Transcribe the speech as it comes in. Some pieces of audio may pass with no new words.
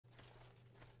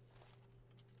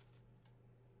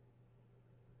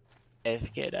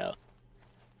AFK'd out.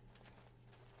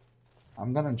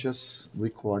 I'm gonna just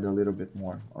record a little bit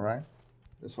more, alright?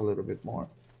 Just a little bit more.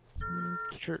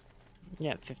 Sure.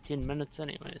 Yeah, 15 minutes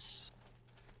anyways.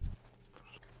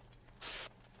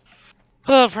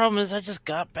 Well, the problem is I just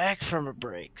got back from a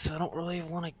break, so I don't really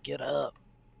want to get up.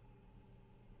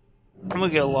 I'm gonna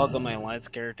go log on my Alliance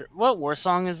character. What war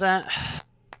song is that?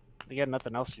 I got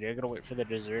nothing else to do. I gotta wait for the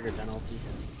deserter penalty.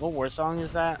 What war song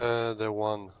is that?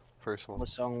 The first one. War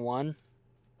song 1?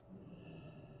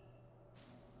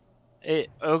 Hey,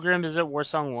 Ogrim, is it war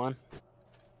song 1?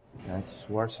 That's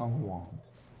Warsong 1.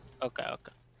 Okay,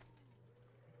 okay.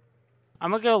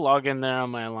 I'm gonna go log in there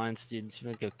on my Alliance dude and see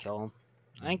if I can go kill him.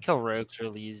 I think kill rogues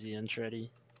really easy and Shreddy.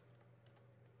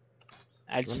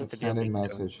 I just have to be able to Sending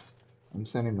get him. message. I'm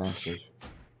sending message.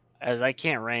 As I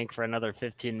can't rank for another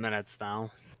 15 minutes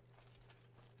now.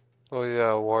 Oh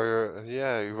yeah, warrior.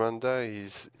 Yeah,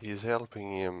 Rwanda. He's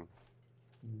helping him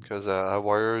because a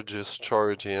warrior just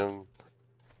charged him.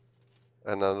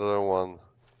 Another one.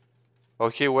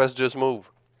 Okay, West just move.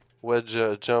 Wedge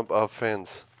jump off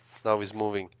fence. Now he's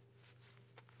moving.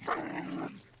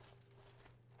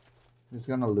 He's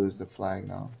gonna lose the flag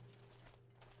now.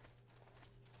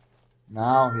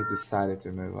 Now he decided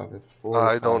to move up at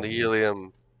 45. I don't heal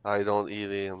him. I don't heal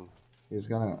him. He's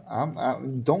gonna.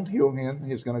 Don't heal him.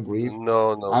 He's gonna grieve.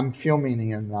 No, no. I'm filming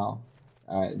him now.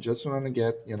 I just want to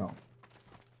get,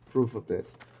 proof of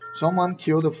this. Someone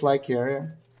kill the flag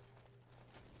carrier.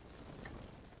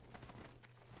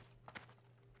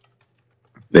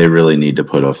 They really need to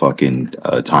put a fucking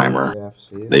timer.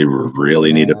 AFC. They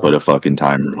really need to put a fucking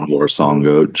timer on War Song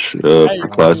Coach for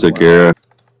Classic Era.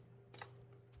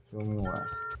 Show me what.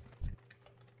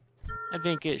 I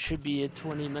think it should be a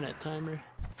 20-minute timer.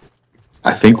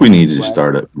 I think we need to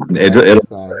start it.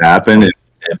 It'll happen if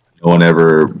no one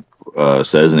ever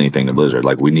says anything to Blizzard.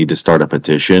 Like, we need to start a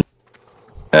petition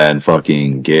and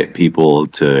fucking get people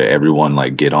to everyone,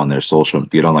 like, get on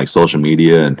social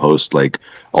media and post like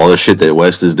all the shit that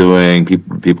West is doing.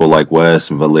 People like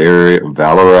West,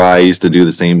 Valerai used to do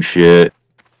the same shit.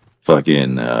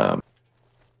 Fucking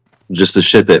just the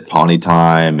shit that Pawnee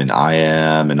Time and I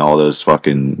Am and all those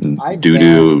fucking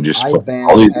doo-doo. I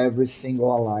banned every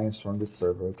single alliance from the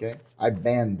server, okay? I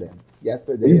banned them.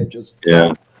 Yesterday I just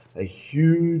got a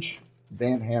huge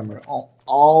ban hammer on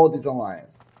all these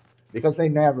alliances. Because they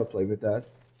never play with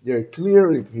us. They're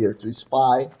clearly here to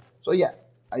spy. So yeah,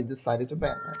 I decided to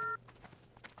ban them.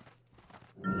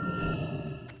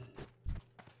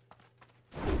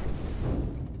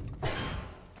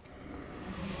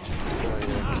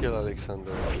 Kill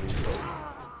Alexander, please.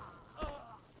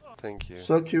 Thank you.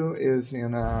 Sokyu is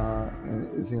in our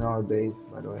base,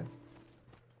 by the way.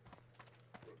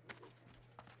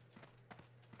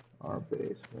 Our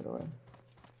base, by the way.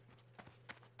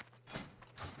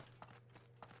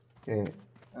 Okay,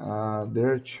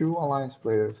 there are 2 alliance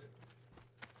players.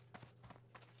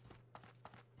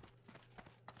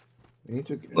 We need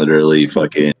to literally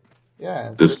fucking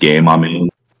yeah. This game I'm in.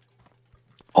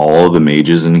 All the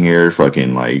mages in here,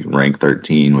 fucking like rank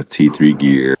 13 with T3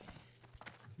 gear.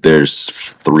 There's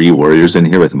 3 warriors in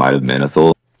here with Might of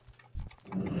Menethil.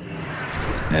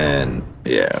 And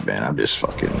yeah, man, I'm just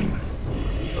fucking.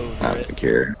 I don't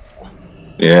care.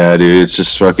 Yeah, dude, it's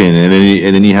just fucking. And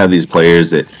then you have these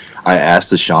players that I asked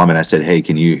the shaman. I said, "Hey,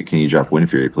 can you drop Wind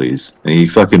Fury, please?" And he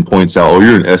fucking points out, "Oh,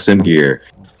 you're an SM gear."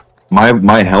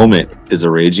 My helmet is a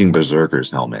Raging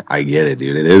Berserker's helmet. I get it,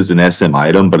 dude. It is an SM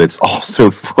item, but it's also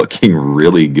fucking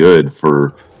really good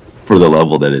for the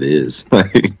level that it is.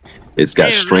 Like, it's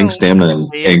got strength, stamina,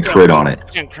 and crit on it.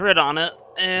 And crit on it.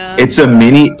 And It's a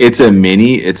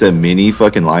mini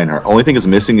fucking Lionheart. Only thing it's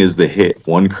missing is the hit,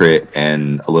 1 crit,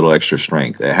 and a little extra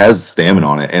strength. It has stamina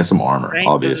on it and some armor, strength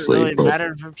obviously. doesn't really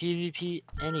matter for PvP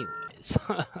anyways.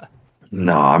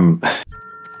 No, I'm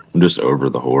just over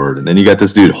the horde. And then you got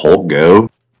this dude Hulk Go.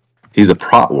 He's a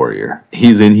prot warrior.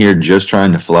 He's in here just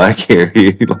trying to flag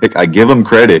carry. Like, I give him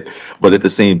credit, but at the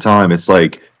same time, it's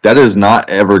like that is not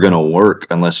ever gonna work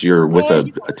unless you're with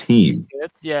a team.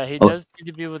 Yeah, he does need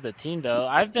to be with a team though.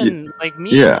 I've been like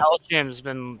me and Alcham's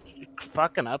been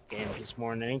fucking up games this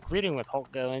morning, including with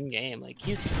Hulk Go in game. Like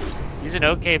he's an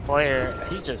okay player.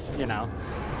 He's just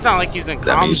it's not like he's in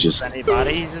comms with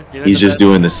anybody. He's just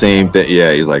doing the same thing.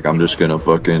 Yeah, he's like, I'm just gonna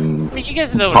fucking you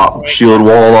guys know pop shield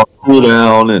wall off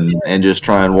cooldown and just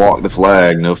try and walk the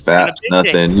flag. No fat,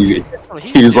 nothing.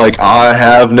 He's like, I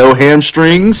have no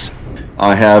hamstrings.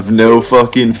 I have no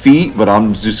fucking feet, but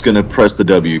I'm just gonna press the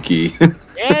W key.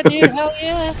 Yeah, dude, hell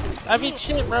yeah. I mean,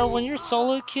 shit, bro, when you're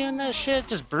solo queuing that shit,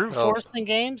 just brute forcing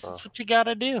games, that's what you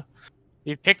gotta do.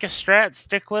 You pick a strat,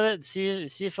 stick with it, see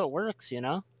if it works,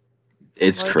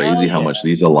 It's Like, crazy oh, how yeah. much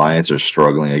these alliance are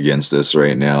struggling against us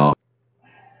right now.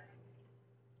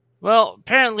 Well,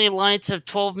 apparently Alliance have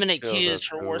 12-minute Kill queues that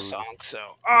for dude. Warsong, so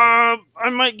I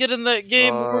might get in that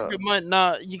game, or I might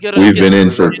not. You gotta. We've get been in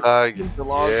With for the flag. the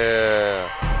log. Yeah.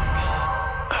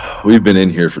 we've been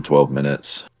in here for 12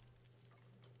 minutes.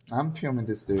 I'm filming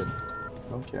this dude.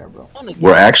 Don't care, bro.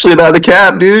 We're actually about to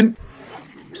cap, dude.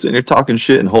 Sitting here talking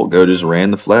shit, and Holtgo just ran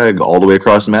the flag all the way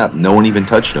across the map. No one even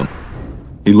touched him.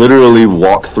 He literally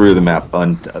walked through the map,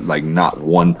 like not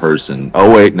one person.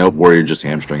 Oh wait, nope, Warrior just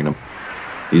hamstringing him.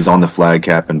 He's on the flag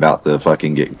cap and about to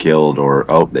fucking get killed, or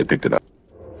oh, they picked it up.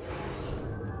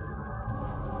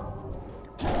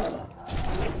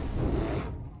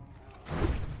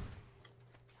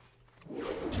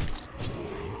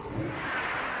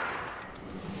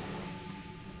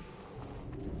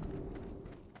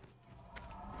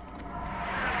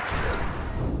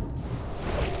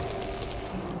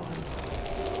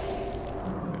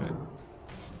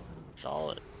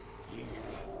 Solid.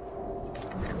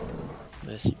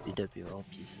 Nice BWL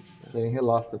pieces. Okay, he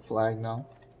lost the flag now.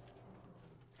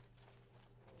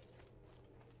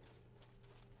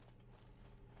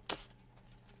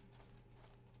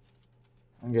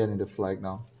 I'm getting the flag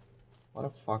now. What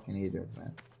a fucking idiot,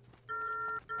 man.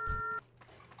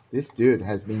 This dude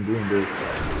has been doing this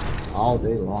all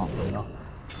day long, you know?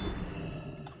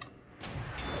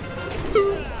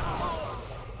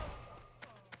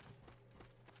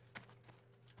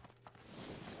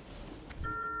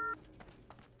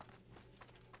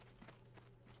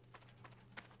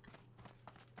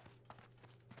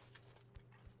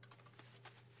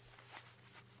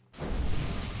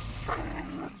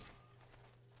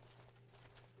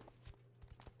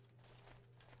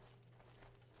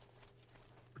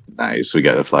 Nice, we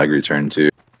got a flag return too.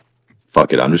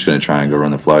 Fuck it, I'm just gonna try and go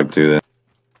run the flag too then.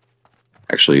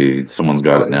 Actually, someone's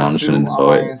got it now. I'm just gonna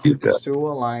know it. He's got. It's 2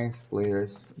 alliance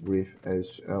players with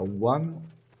one.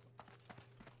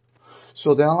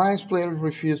 So the alliance player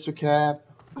refused to cap.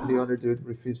 The other dude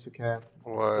refused to cap.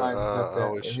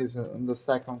 Well, He's on the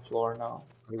 2nd floor now.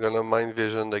 I'm gonna mind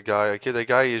vision the guy. Okay, the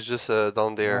guy is just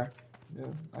down there. Yeah,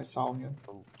 I saw him.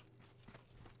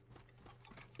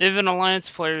 If an Alliance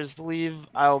players leave,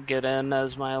 I'll get in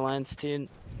as my Alliance team.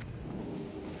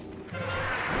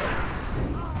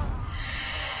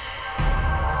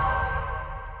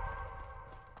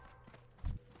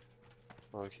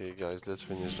 Okay, guys, let's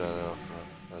finish that out.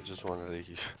 I just want to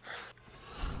leave.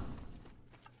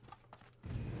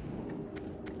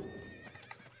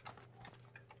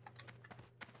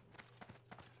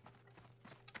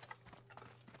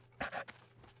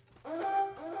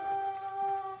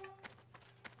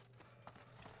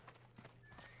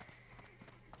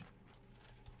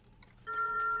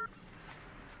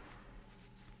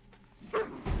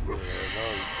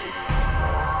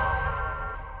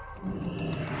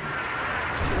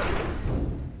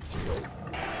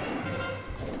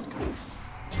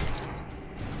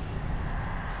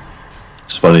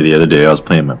 It's funny, the other day I was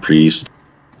playing my priest.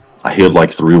 I healed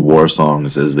like 3 war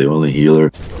songs as the only healer.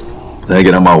 Then I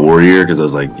get on my warrior because I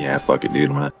was like, yeah, fuck it,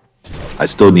 dude. I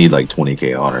still need like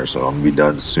 20k honor, so I'm gonna be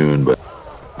done soon. But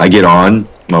I get on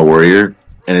my warrior,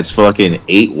 and it's fucking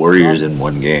 8 warriors in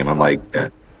one game. I'm like, yeah,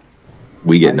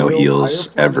 we get no heals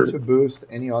ever. To boost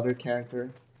any other character?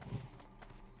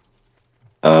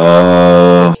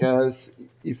 Because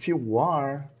if you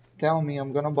are, tell me,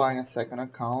 I'm gonna buy a 2nd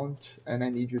account, and I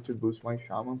need you to boost my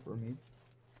shaman for me.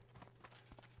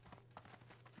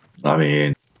 I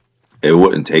mean, it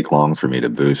wouldn't take long for me to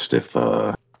boost if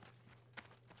I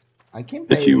can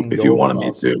pay if you wanted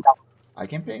me to. I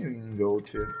can pay you in gold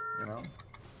too, you know.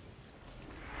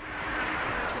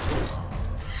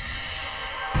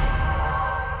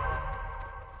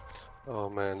 Oh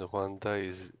man, Wanda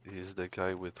is the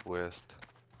guy with West.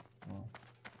 Oh.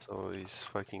 So he's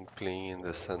fucking playing in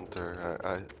the center.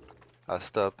 I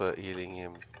stopped healing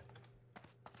him.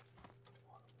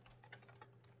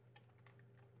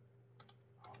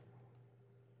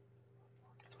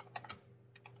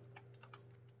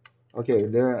 Okay,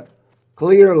 they're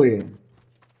clearly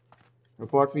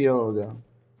report Viola.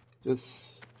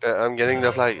 Just I'm getting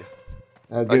the flag.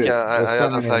 good. Okay, I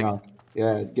have the flag. Now.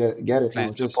 Yeah, get it Please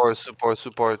now. Just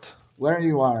support. where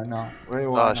you are now. Where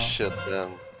you are now. Shit,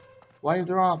 man. Why you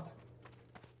drop?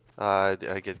 I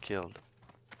get killed.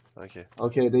 Okay.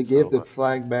 Okay, they gave the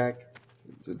flag back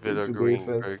to Green.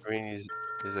 Griffiths. Green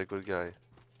is a good guy.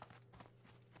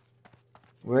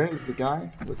 Where is the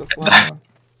guy with the flag?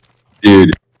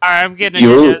 Dude. Alright, I'm getting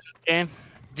into this game.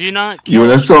 Do not kill me.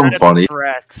 That's something funny.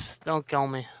 Rex. Don't kill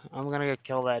me. I'm gonna go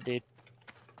kill that dude.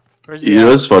 You know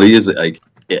what's funny is that, like,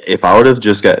 if I would have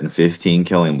just gotten 15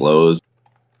 killing blows,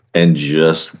 and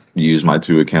just use my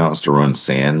 2 accounts to run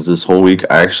Sands this whole week,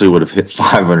 I actually would have hit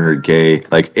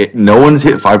 500k. Like, no one's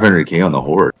hit 500k on the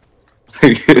Horde.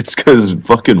 It's because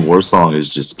fucking Warsong is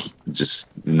just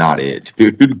not it,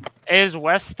 dude. Is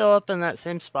West still up in that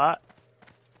same spot?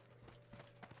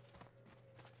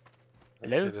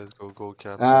 Hello? Okay, let's go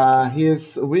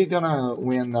capture. We're gonna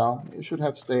win now. You should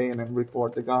have stayed and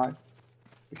report the guy.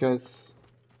 Because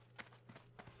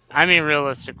I mean,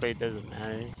 realistically, it doesn't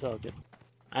matter. It's all good.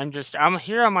 I'm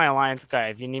here on my alliance guy.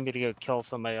 If you need me to go kill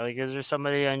somebody, like, is there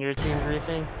somebody on your team or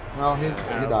anything? well, he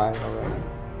died already.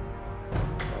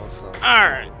 Awesome.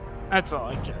 Alright. That's all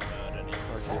I care about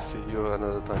anyways. Okay, see you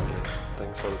another time, guys.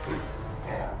 Thanks for the play.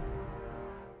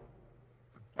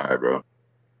 Alright, bro.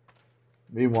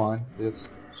 We won this.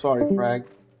 Sorry, Frag.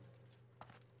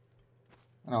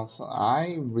 And also,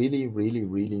 I really believe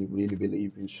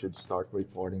we should start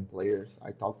reporting players.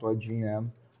 I talked to a GM.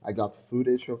 I got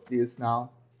footage of this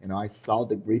now. You know, I saw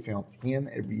the briefing of him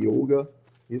and Ryoga,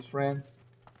 his friends.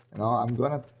 You know, I'm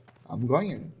going,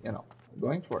 you know, I'm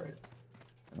going for it.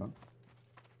 You know.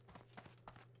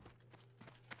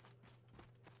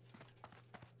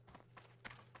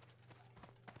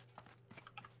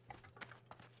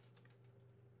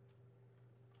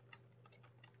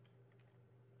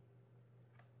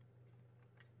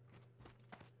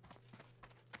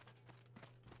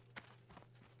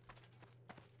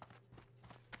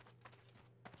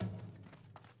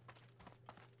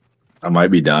 I might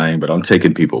be dying, but I'm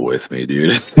taking people with me,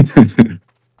 dude. Alright,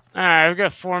 I've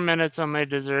got 4 minutes on my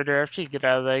deserter. After you get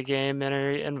out of that game,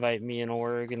 invite me in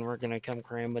Org, and we're gonna come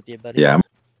cram with you, buddy.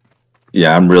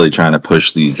 Yeah, I'm really trying to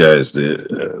push these guys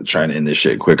to trying to end this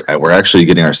shit quick. We're actually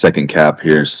getting our second cap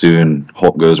here soon.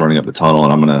 Hulk goes running up the tunnel,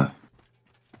 and I'm gonna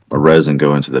res and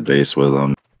go into the base with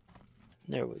him.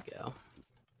 There we go.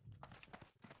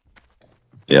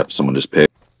 Yep, someone just picked.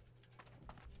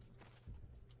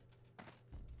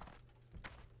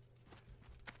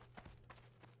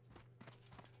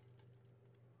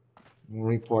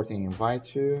 Reporting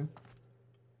invite you.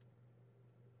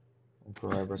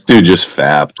 This dude just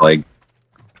fapped like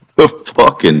the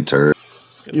fucking turd.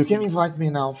 You can invite me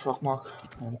now, Frogmok,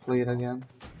 and play it again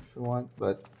if you want,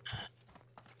 but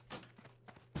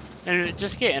And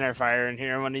just get Innerfire in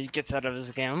here when he gets out of his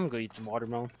game. I'm gonna go eat some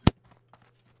watermelon.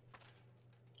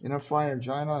 Innerfire,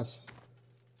 join us.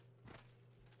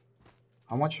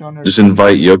 How much you on? Just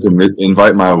invite Yoka.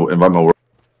 Invite my work.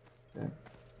 Okay.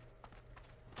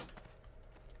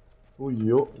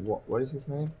 What is his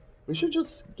name? We should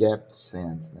just get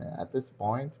Sands, man. At this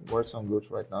point, Warsong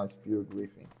Ghost right now is pure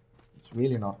griefing. It's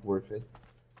really not worth it,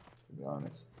 to be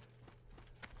honest.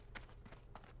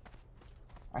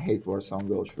 I hate Warsong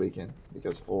Ghost Weekend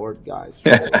because Horde guys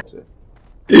to.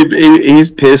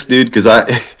 He's pissed, dude, because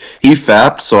he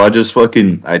fapped, so I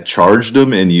charged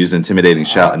him and used intimidating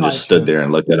shout and just stood there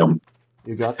and looked at him.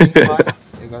 You got the fight?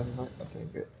 You got the fight? Okay,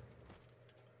 good.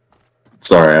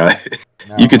 Sorry,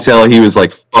 you could tell he was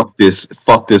like, fuck this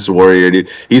warrior, dude.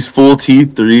 He's full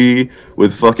T3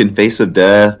 with fucking Face of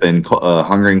Death and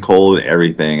Hunger and Cold and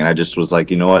everything, and I just was like,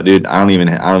 you know what, dude, I don't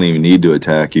even need to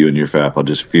attack you in your FAP. I'll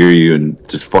just fear you and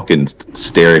just fucking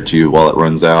stare at you while it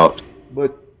runs out.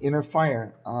 But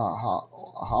Innerfire,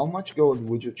 how much gold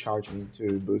would you charge me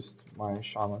to boost my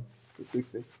shaman to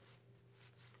 60?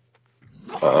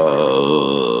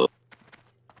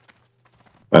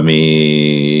 I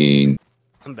mean,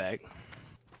 I'm back.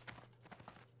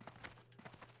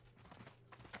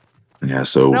 Yeah,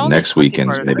 so next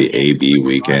weekend's maybe AB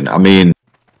weekend. I mean,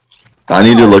 I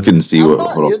need to look and see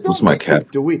what's my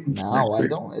cap. Do it now. I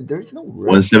don't. There's no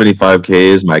rush. 175k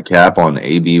is my cap on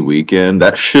AB weekend.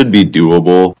 That should be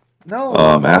doable. No.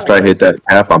 After I hit that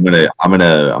cap, I'm gonna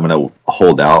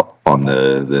hold out on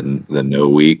the no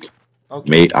week.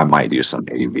 Okay. I might do some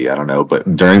AB. I don't know,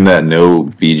 but during that no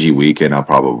BG weekend, I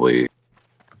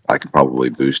could probably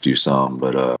boost you some.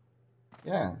 But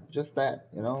yeah, just that.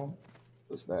 You know,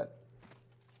 just that.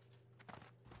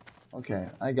 Okay,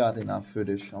 I got enough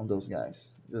footage on those guys.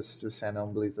 Just send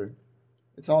on Blizzard.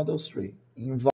 It's all those three.